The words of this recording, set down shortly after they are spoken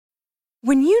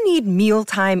When you need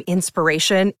mealtime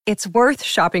inspiration, it's worth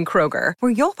shopping Kroger,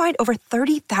 where you'll find over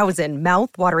 30,000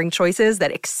 mouth-watering choices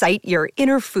that excite your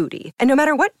inner foodie. And no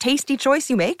matter what tasty choice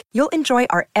you make, you'll enjoy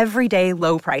our everyday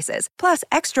low prices, plus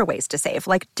extra ways to save,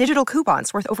 like digital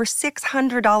coupons worth over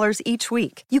 $600 each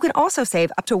week. You can also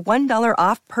save up to $1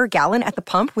 off per gallon at the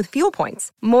pump with fuel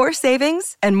points. More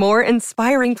savings and more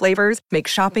inspiring flavors make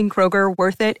shopping Kroger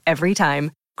worth it every time.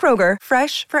 Kroger,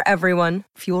 fresh for everyone.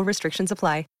 Fuel restrictions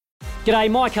apply. G'day,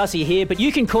 Mike Hussey here, but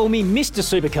you can call me Mr.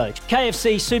 Supercoach.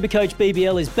 KFC Supercoach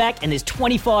BBL is back and there's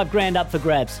 25 grand up for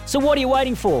grabs. So what are you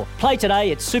waiting for? Play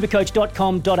today at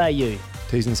supercoach.com.au.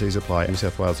 T's and C's apply. New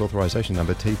South Wales authorisation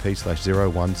number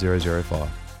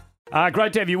TP/01005.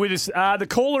 Great to have you with us. The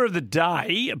caller of the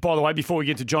day, by the way, before we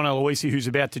get to John Aloisi, who's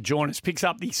about to join us, picks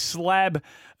up the slab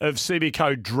of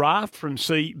CBCO draft from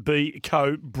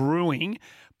CBCO Brewing.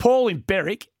 Paul in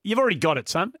Berwick, you've already got it,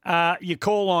 son. You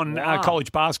call on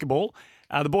college basketball.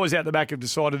 The boys out the back have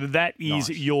decided that is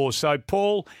yours. So,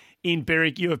 Paul in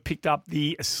Berwick, you have picked up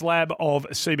the slab of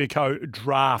CBCO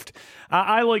draft.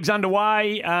 A-League's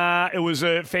underway. It was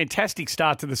a fantastic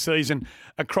start to the season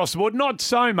across the board. Not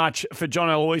so much for John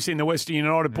Aloisi and the Western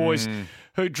United boys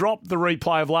who dropped the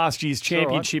replay of last year's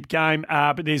championship game,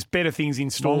 but there's better things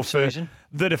in store for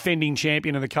the defending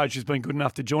champion, and the coach has been good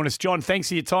enough to join us. John, thanks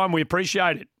for your time. We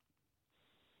appreciate it.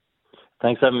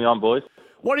 Thanks for having me on, boys.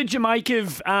 What did you make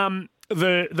of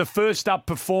the first up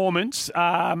performance?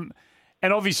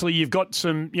 And obviously, you've got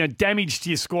some damage to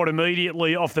your squad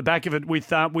immediately off the back of it with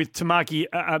Tamaki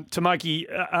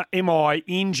MI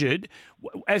injured.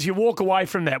 As you walk away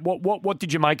from that, what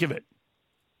did you make of it?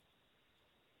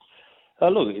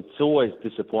 Look, it's always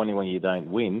disappointing when you don't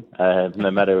win,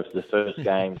 no matter if it's the first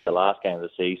game, the last game of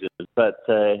the season. But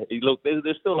look,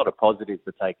 there's still a lot of positives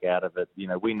to take out of it.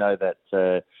 We know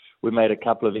that we made a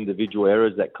couple of individual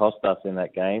errors that cost us in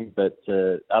that game, but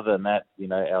other than that,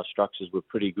 our structures were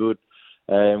pretty good.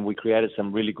 We created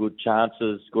some really good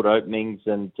chances, good openings,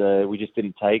 and we just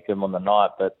didn't take them on the night.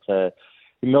 But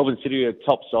Melbourne City are a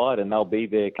top side, and they'll be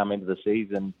there come into the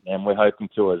season, and we're hoping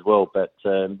to as well. But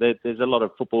there's a lot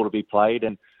of football to be played,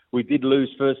 and we did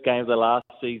lose first game of the last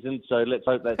season, so let's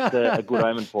hope that's a good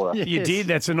omen for us. Yes. You did.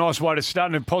 That's a nice way to start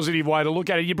and a positive way to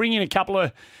look at it. You bring in a couple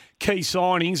of key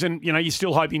signings, and you're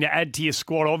still hoping to add to your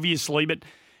squad, obviously, but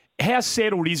how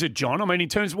settled is it, John? I mean, in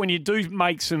terms of when you do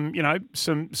make some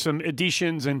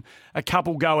additions and a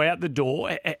couple go out the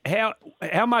door, how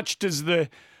much does the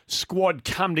squad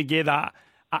come together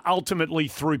ultimately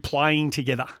through playing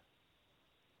together?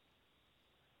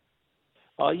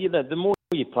 The more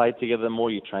you play together, the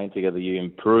more you train together, you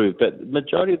improve. But the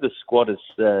majority of the squad has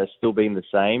still been the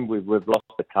same. We've lost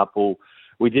a couple.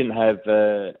 We didn't have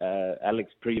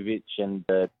Alex Prijovic and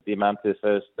the amount of the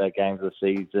first games of the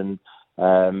season.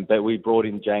 But we brought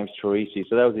in James Troisi,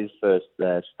 so that was his first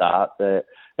start,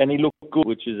 and he looked good,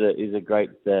 which is a great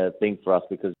thing for us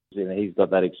because he's got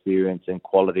that experience and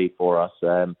quality for us.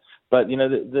 But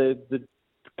the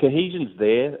cohesion's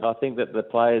there. I think that the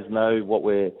players know what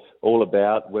we're all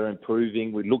about. We're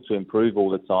improving. We look to improve all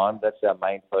the time. That's our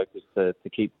main focus to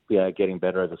keep getting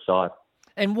better as a side.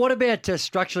 And what about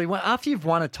structurally? After you've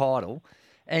won a title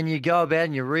and you go about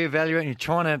and you reevaluate and you're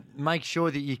trying to make sure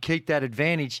that you keep that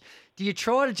advantage, do you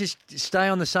try to just stay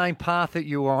on the same path that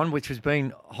you were on, which has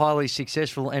been highly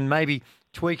successful, and maybe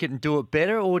tweak it and do it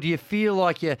better? Or do you feel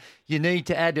like you need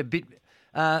to add a bit,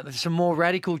 some more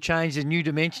radical changes, new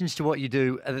dimensions to what you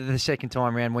do the second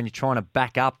time around when you're trying to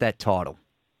back up that title?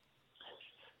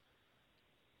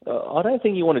 I don't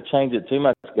think you want to change it too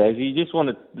much, guys. You just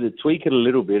want to tweak it a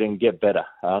little bit and get better.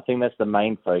 I think that's the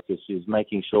main focus, is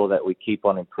making sure that we keep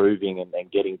on improving and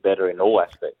getting better in all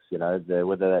aspects,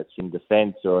 whether that's in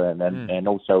defence or and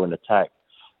also in attack.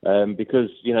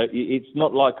 Because, it's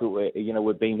not like,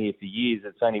 we've been here for years.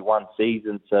 It's only one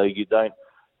season, so you don't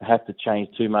have to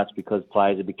change too much because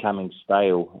players are becoming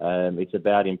stale. It's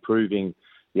about improving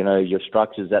your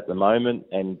structures at the moment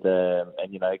and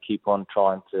keep on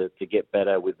trying to get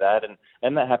better with that.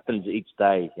 And that happens each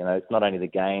day. It's not only the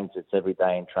games, it's every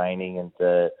day in training and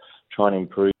trying to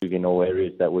improve in all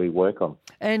areas that we work on.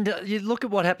 And you look at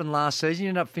what happened last season. You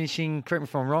ended up finishing, correct me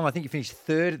if I'm wrong, I think you finished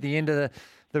third at the end of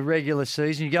the regular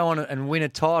season. You go on and win a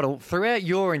title. Throughout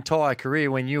your entire career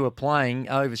when you were playing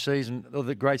overseas and all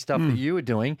the great stuff that you were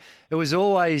doing, it was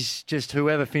always just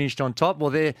whoever finished on top.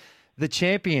 Well, they're the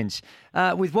champions.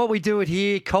 With what we do it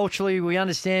here, culturally, we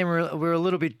understand we're a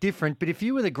little bit different. But if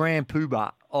you were the grand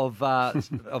poobah of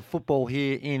of football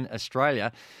here in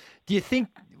Australia, do you think,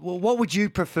 what would you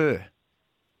prefer?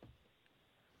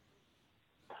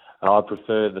 I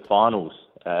prefer the finals,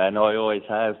 and I always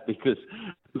have, because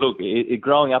Look,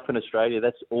 growing up in Australia,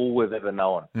 that's all we've ever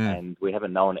known, and we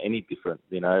haven't known any different,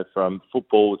 from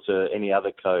football to any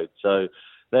other code. So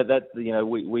that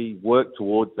we work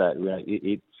towards that.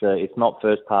 It's not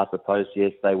first past the post.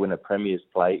 Yes, they win a Premier's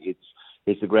play.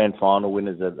 It's the grand final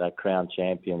winners are crown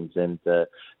champions, and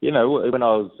when I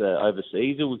was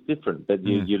overseas, it was different. But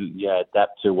you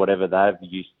adapt to whatever they've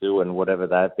used to and whatever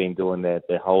they've been doing their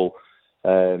whole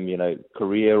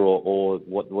career or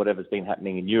whatever's been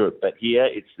happening in Europe. But here,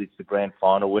 it's the grand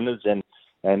final winners,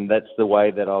 and that's the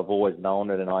way that I've always known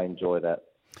it, and I enjoy that.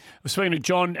 We're speaking to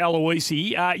John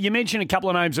Aloisi. You mentioned a couple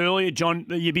of names earlier, John,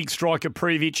 your big striker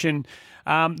Prijovic and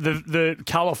the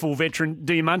colourful veteran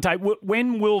Diamante.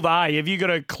 When will they? Have you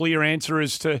got a clear answer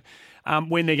as to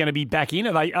when they're going to be back in?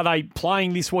 Are they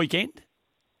playing this weekend?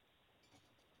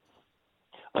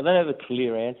 I don't have a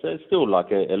clear answer. It's still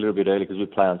like a little bit early because we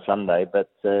play on Sunday, but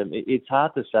it's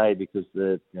hard to say because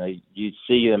you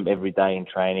see them every day in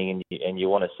training, and you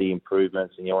want to see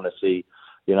improvements, and you want to see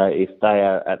if they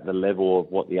are at the level of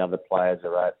what the other players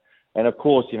are at. And of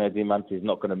course, Diamante is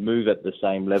not going to move at the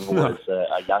same level as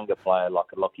a younger player like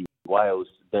a Lachie Wales,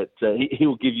 but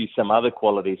he'll give you some other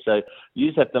qualities. So you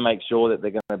just have to make sure that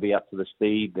they're going to be up to the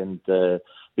speed, and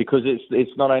because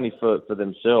it's not only for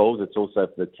themselves, it's also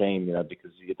for the team,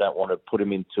 because you don't want to put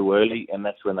them in too early, and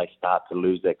that's when they start to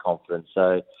lose their confidence.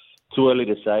 So too early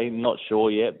to say, not sure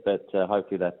yet, but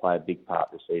hopefully they play a big part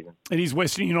this season. It is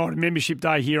Western United Membership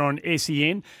Day here on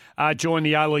SEN. Join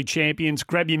the A-League champions.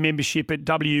 Grab your membership at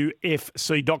wfc.com.au.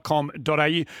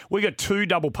 We've got 2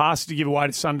 double passes to give away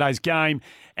to Sunday's game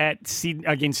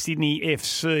against Sydney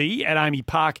FC at Amy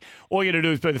Park. All you got to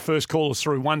do is be the first caller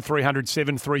through 1300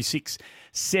 736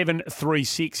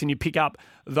 736, and you pick up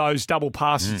those double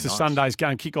passes to Sunday's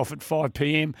game. Kick off at 5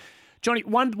 p.m. Johnny,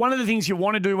 one of the things you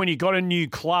want to do when you got a new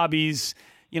club is,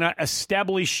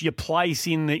 establish your place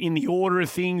in the order of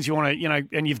things. You want to,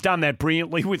 and you've done that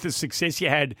brilliantly with the success you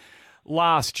had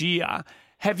last year.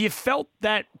 Have you felt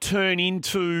that turn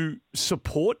into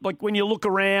support? Like when you look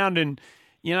around and,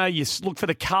 you look for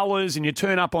the colours and you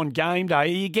turn up on game day, are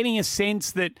you getting a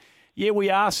sense that, we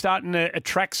are starting to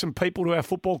attract some people to our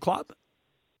football club?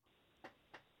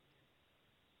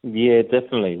 Yeah,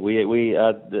 definitely. We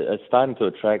are starting to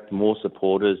attract more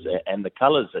supporters, and the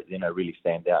colours really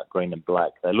stand out, green and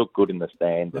black. They look good in the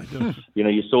stand.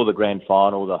 You saw the grand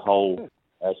final, the whole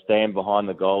stand behind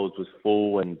the goals was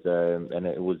full, and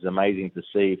it was amazing to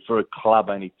see for a club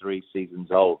only 3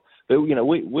 seasons old. But we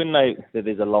know that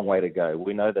there's a long way to go.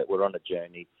 We know that we're on a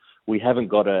journey. We haven't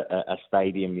got a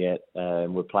stadium yet.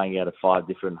 We're playing out of 5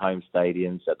 different home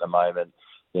stadiums at the moment.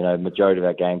 Majority of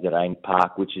our games at Amy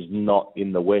Park, which is not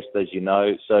in the West, as you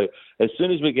know. So as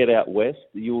soon as we get out West,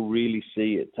 you'll really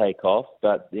see it take off.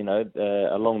 But,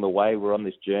 along the way, we're on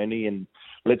this journey, and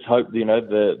let's hope,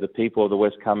 the people of the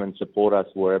West come and support us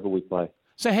wherever we play.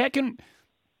 So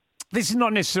this is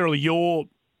not necessarily you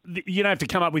don't have to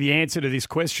come up with the answer to this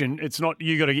question. It's not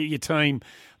you got to get your team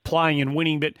playing and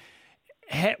winning, but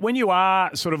when you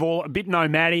are sort of all a bit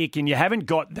nomadic and you haven't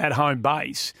got that home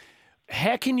base,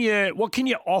 what can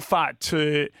you offer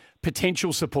to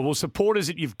potential supporters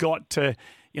that you've got to,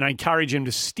 encourage them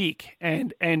to stick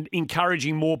and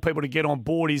encouraging more people to get on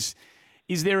board? Is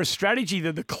there a strategy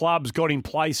that the club's got in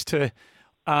place to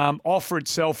offer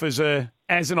itself as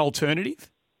an alternative?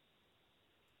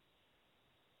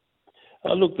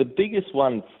 Look, the biggest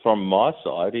one from my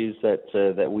side is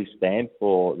that we stand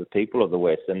for the people of the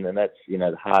West, and that's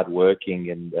hard-working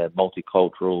and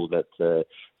multicultural, that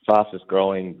fastest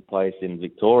growing place in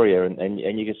Victoria, and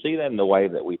you can see that in the way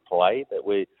that we play, that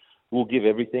we'll give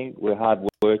everything. We're hard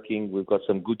working. We've got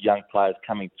some good young players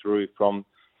coming through from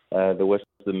the west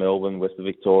of Melbourne, west of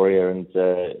Victoria,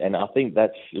 and I think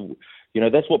that's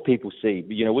what people see.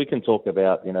 We can talk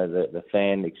about the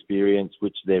fan experience,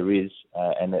 which there is,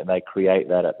 and that they create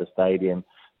that at the stadium,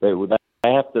 but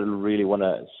they have to really want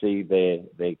to see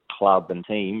their club and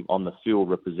team on the field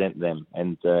represent them.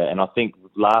 And I think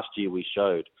last year we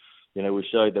showed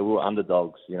that we were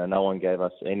underdogs. No one gave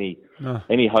us any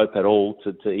hope at all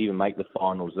to even make the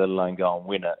finals, let alone go and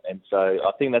win it. And so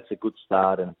I think that's a good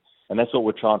start, and that's what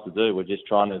we're trying to do. We're just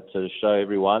trying to show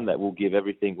everyone that we'll give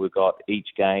everything we've got each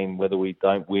game, whether we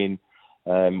don't win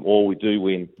or we do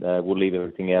win. We'll leave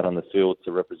everything out on the field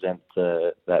to represent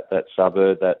that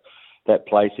suburb, that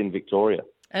place in Victoria.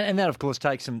 And that, of course,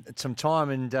 takes some time,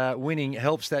 and winning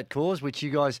helps that cause, which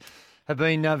you guys have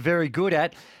been very good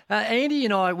at. Andy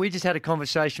and I, we just had a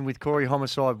conversation with Corey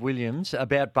Homicide Williams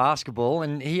about basketball,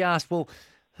 and he asked, well,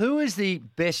 Who is the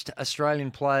best Australian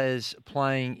players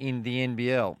playing in the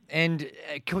NBL? And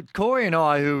Corey and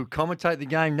I, who commentate the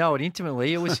game, know it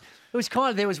intimately. It was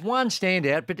kind of, there was one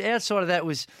standout, but outside of that it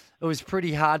was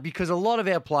pretty hard because a lot of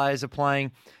our players are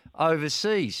playing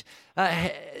overseas.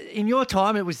 In your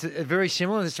time, it was very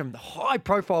similar. There's some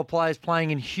high-profile players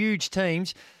playing in huge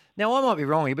teams. Now, I might be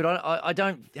wrong here, but I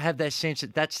don't have that sense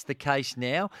that that's the case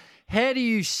now. How do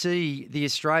you see the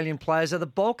Australian players? Are the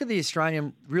bulk of the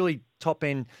Australian really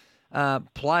top-end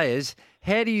players?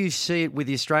 How do you see it with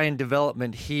the Australian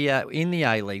development here in the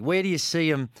A-League? Where do you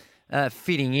see them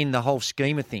fitting in the whole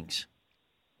scheme of things?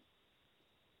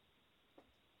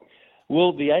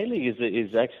 Well, the A-League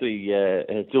is actually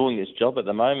doing its job at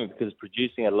the moment because it's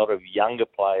producing a lot of younger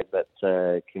players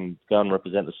that can go and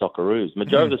represent the Socceroos.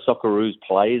 Majority of the Socceroos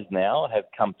players now have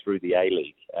come through the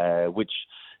A-League, which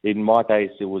in my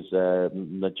case, it was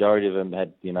majority of them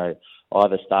had,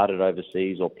 either started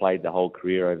overseas or played the whole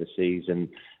career overseas and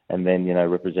then,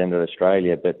 represented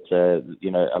Australia. But,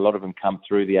 a lot of them come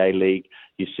through the A-League.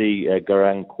 You see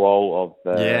Garang Kuo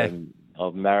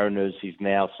of Mariners. He's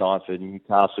now signed for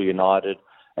Newcastle United,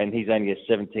 and he's only a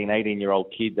 17,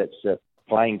 18-year-old kid that's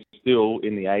playing still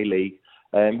in the A-League,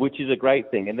 which is a great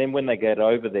thing. And then when they get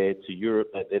over there to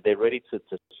Europe, they're ready to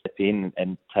step in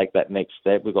and take that next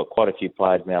step. We've got quite a few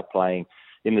players now playing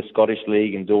in the Scottish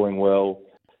League and doing well.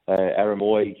 Aaron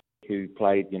Moy, who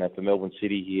played, for Melbourne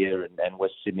City here and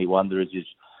West Sydney Wanderers,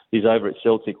 is over at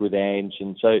Celtic with Ange.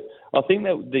 And so I think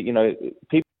that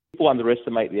people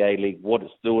underestimate the A-League, what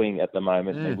it's doing at the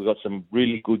moment. And we've got some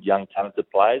really good young talented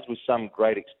players with some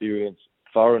great experienced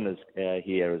foreigners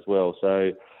here as well.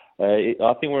 So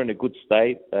I think we're in a good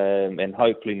state, and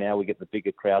hopefully now we get the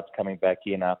bigger crowds coming back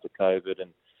in after COVID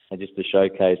and just to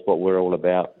showcase what we're all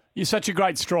about. You're such a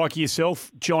great striker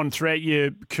yourself, John, throughout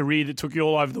your career that took you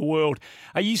all over the world.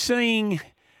 Are you seeing,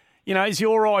 is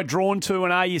your eye drawn to,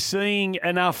 and are you seeing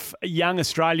enough young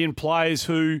Australian players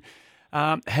who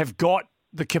have got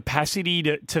the capacity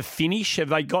to finish? Have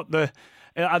they got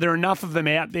are there enough of them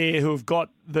out there who have got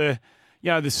the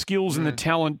skills and the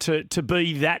talent to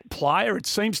be that player? It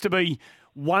seems to be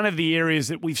one of the areas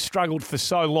that we've struggled for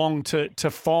so long to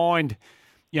find,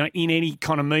 in any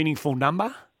kind of meaningful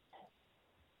number.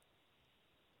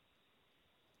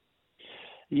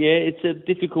 Yeah, it's a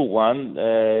difficult one.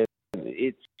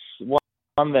 It's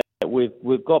one that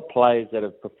we've got players that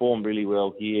have performed really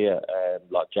well here,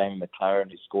 like Jamie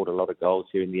McLaren, who scored a lot of goals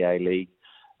here in the A-League,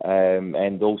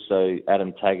 and also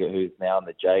Adam Taggart, who's now in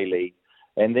the J-League.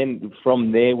 And then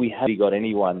from there, we haven't got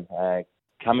anyone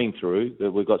coming through.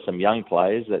 We've got some young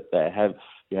players that have,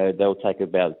 they'll take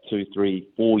about 2, 3,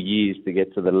 4 years to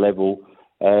get to the level,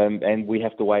 and we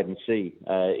have to wait and see.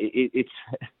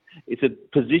 It's a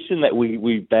position that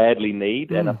we badly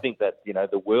need, and I think that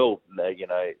the world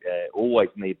always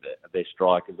need their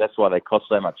strikers. That's why they cost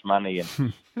so much money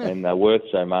and they're worth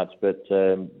so much. But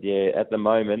at the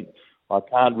moment, I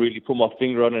can't really put my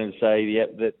finger on it and say,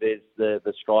 that there's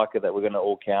the striker that we're going to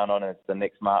all count on, and it's the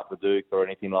next Mark Viduka or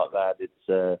anything like that.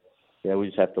 It's we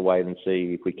just have to wait and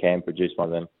see if we can produce one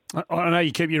of them. I know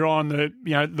you keep your eye on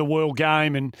the world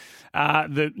game and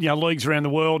the leagues around the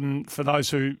world. And for those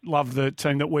who love the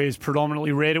team that wears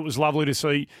predominantly red, it was lovely to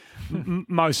see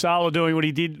Mo Salah doing what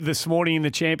he did this morning in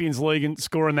the Champions League and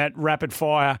scoring that rapid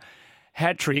fire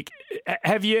hat trick.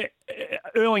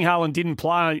 Erling Haaland didn't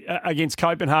play against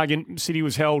Copenhagen. City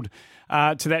was held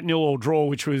to that 0-0 draw,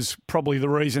 which was probably the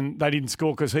reason they didn't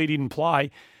score because he didn't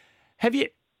play. Have you,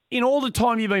 in all the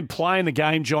time you've been playing the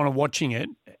game, John, and watching it,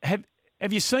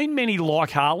 have you seen many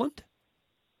like Haaland?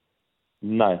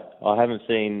 No, I haven't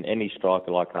seen any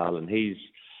striker like Haaland. He's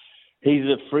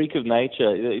a freak of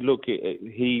nature. Look,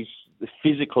 he's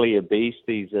physically a beast.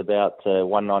 He's about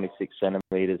 196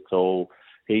 centimetres tall.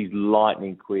 He's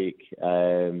lightning quick.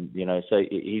 So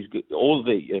he's got all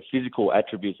the physical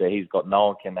attributes that he's got. No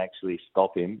one can actually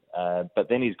stop him. But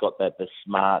then he's got the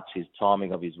smarts, his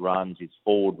timing of his runs, his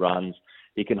forward runs.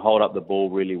 He can hold up the ball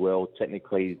really well.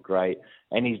 Technically, he's great.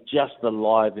 And he's just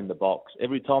alive in the box.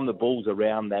 Every time the ball's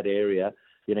around that area,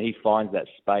 he finds that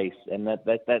space. And that's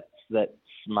that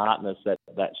smartness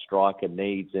that striker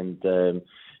needs. And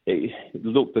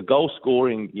look, the goal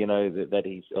scoring, that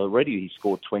he's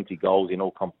scored 20 goals in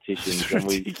all competitions. It's and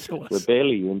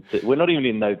ridiculous. we're not even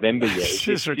in November yet. It's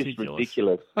just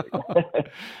ridiculous.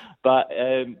 But,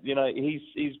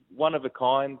 he's one of a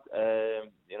kind.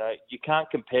 You can't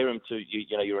compare him to,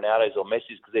 your Ronaldo's or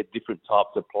Messi's because they're different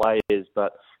types of players.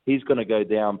 But he's going to go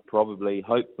down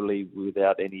hopefully,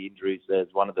 without any injuries as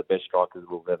one of the best strikers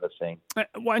we've ever seen.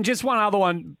 And just one other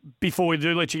one before we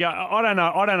do let you go. I don't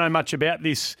know much about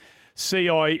this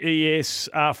CIES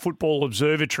Football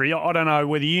Observatory. I don't know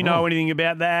whether you know anything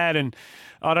about that, and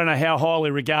I don't know how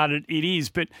highly regarded it is,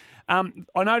 but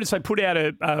I noticed they put out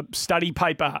a study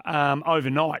paper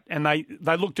overnight, and they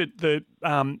looked at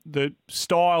the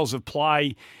styles of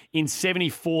play in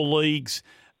 74 leagues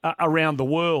around the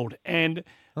world, and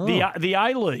the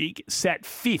A-League sat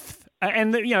fifth.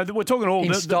 And we're talking all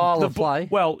in style of play.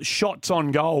 Well, shots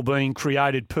on goal being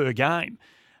created per game,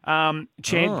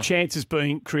 chances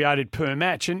being created per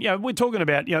match, and we're talking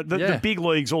about the big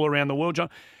leagues all around the world, John.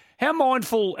 How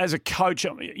mindful as a coach?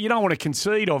 You don't want to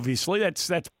concede, obviously. That's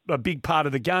a big part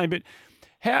of the game. But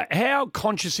how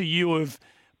conscious are you of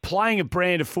playing a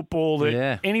brand of football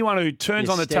that anyone who turns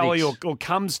on the telly or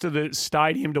comes to the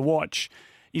stadium to watch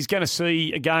is going to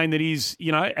see a game that is,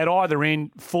 at either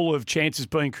end full of chances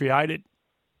being created?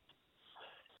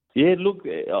 Yeah, look,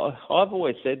 I've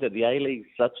always said that the A-League is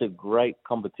such a great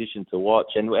competition to watch,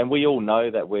 and we all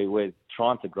know that we're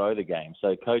trying to grow the game.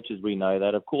 So coaches, we know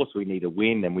that. Of course, we need a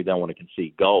win, and we don't want to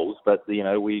concede goals, but we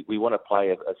want to play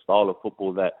a style of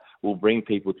football that will bring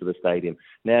people to the stadium.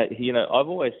 Now, I've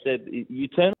always said you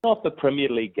turn off the Premier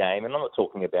League game, and I'm not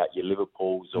talking about your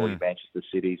Liverpools or your Manchester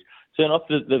Cities. Turn off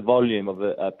the volume of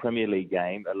a Premier League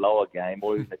game, a lower game,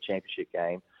 or even a Championship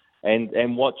game,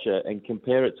 and watch it and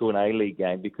compare it to an A-League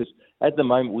game, because at the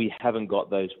moment we haven't got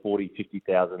those 40,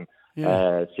 50,000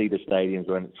 seater stadiums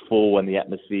when it's full and the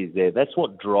atmosphere is there. That's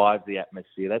what drives the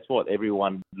atmosphere. That's what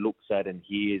everyone looks at and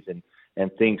hears and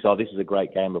thinks, this is a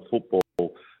great game of football.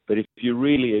 But if you're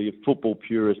really a football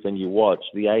purist and you watch,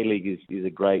 the A-League is a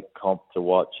great comp to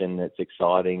watch, and it's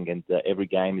exciting, and every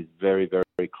game is very, very,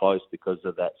 very close because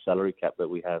of that salary cap that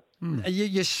we have.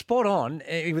 You're spot on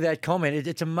with that comment.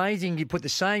 It's amazing you put the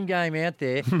same game out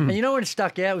there. And when it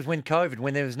stuck out was when COVID,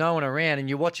 when there was no one around, and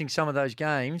you're watching some of those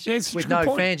games with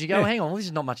no fans. You go, hang on, this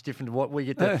is not much different to what we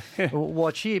get to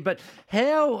watch here. But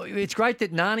it's great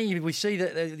that Nani, we see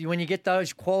that when you get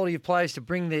those quality of players to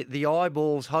bring the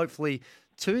eyeballs, hopefully,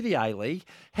 to the A-League.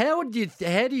 How do you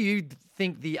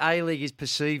think the A-League is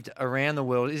perceived around the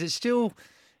world? Is it still,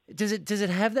 does it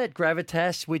have that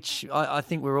gravitas which I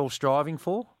think we're all striving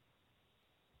for?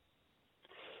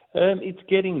 It's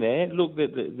getting there. Look,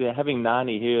 the having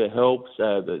Nani here helps.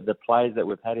 The players that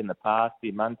we've had in the past,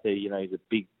 Diamante, he's a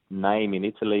big name in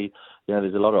Italy.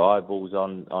 There's a lot of eyeballs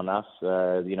on us.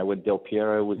 When Del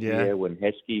Piero was here, when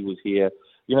Heskey was here.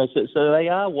 So they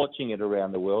are watching it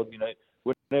around the world.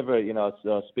 Whenever,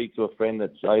 I speak to a friend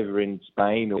that's over in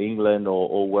Spain or England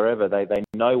or wherever, they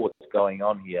know what's going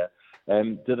on here.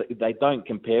 They don't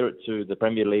compare it to the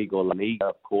Premier League or La Liga,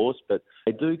 of course, but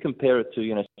they do compare it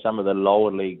to, some of the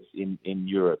lower leagues in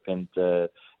Europe. And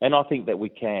I think that we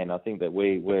can. I think that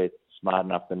we're smart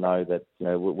enough to know that,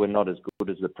 we're not as good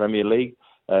as the Premier League.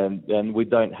 And we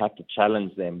don't have to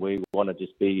challenge them. We want to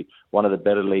just be one of the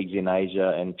better leagues in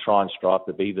Asia and try and strive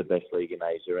to be the best league in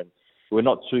Asia. And we're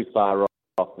not too far off.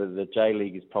 The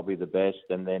J-League is probably the best,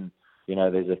 and then,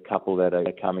 there's a couple that are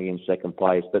coming in second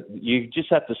place. But you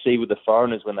just have to see with the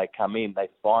foreigners when they come in, they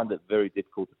find it very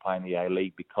difficult to play in the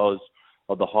A-League because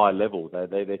of the high level.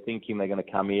 They're thinking they're going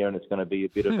to come here and it's going to be a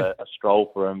bit of a stroll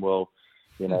for them. Well,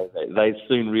 they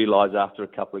soon realise after a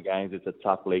couple of games it's a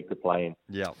tough league to play in.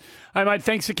 Yeah. Hey, mate,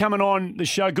 thanks for coming on the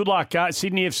show. Good luck.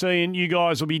 Sydney FC, and you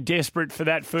guys will be desperate for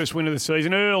that first win of the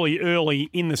season. Early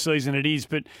in the season it is,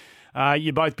 but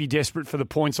you both be desperate for the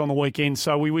points on the weekend.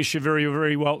 So we wish you very,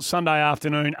 very well. Sunday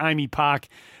afternoon, Amy Park,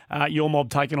 your mob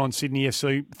taking on Sydney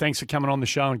FC. Thanks for coming on the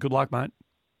show and good luck, mate.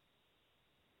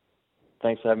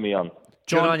 Thanks for having me on.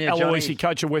 John Aloisi,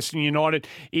 coach of Western United.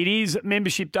 It is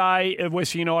membership day of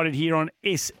Western United here on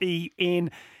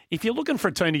SEN. If you're looking for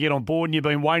a team to get on board and you've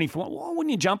been waiting for one, why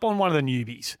wouldn't you jump on one of the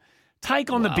newbies? Take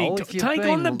on the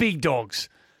big dogs.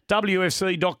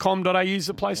 WFC.com.au is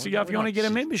the place to go if you want to get a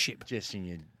membership. Suggesting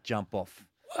you jump off.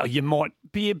 Well, you might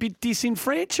be a bit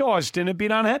disenfranchised and a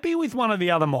bit unhappy with one of the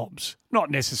other mobs.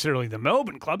 Not necessarily the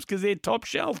Melbourne clubs because they're top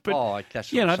shelf, but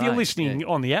if you're listening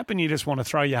on the app and you just want to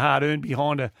throw your hard-earned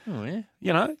behind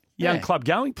young club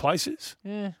going places,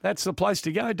 that's the place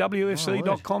to go,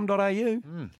 WFC.com.au.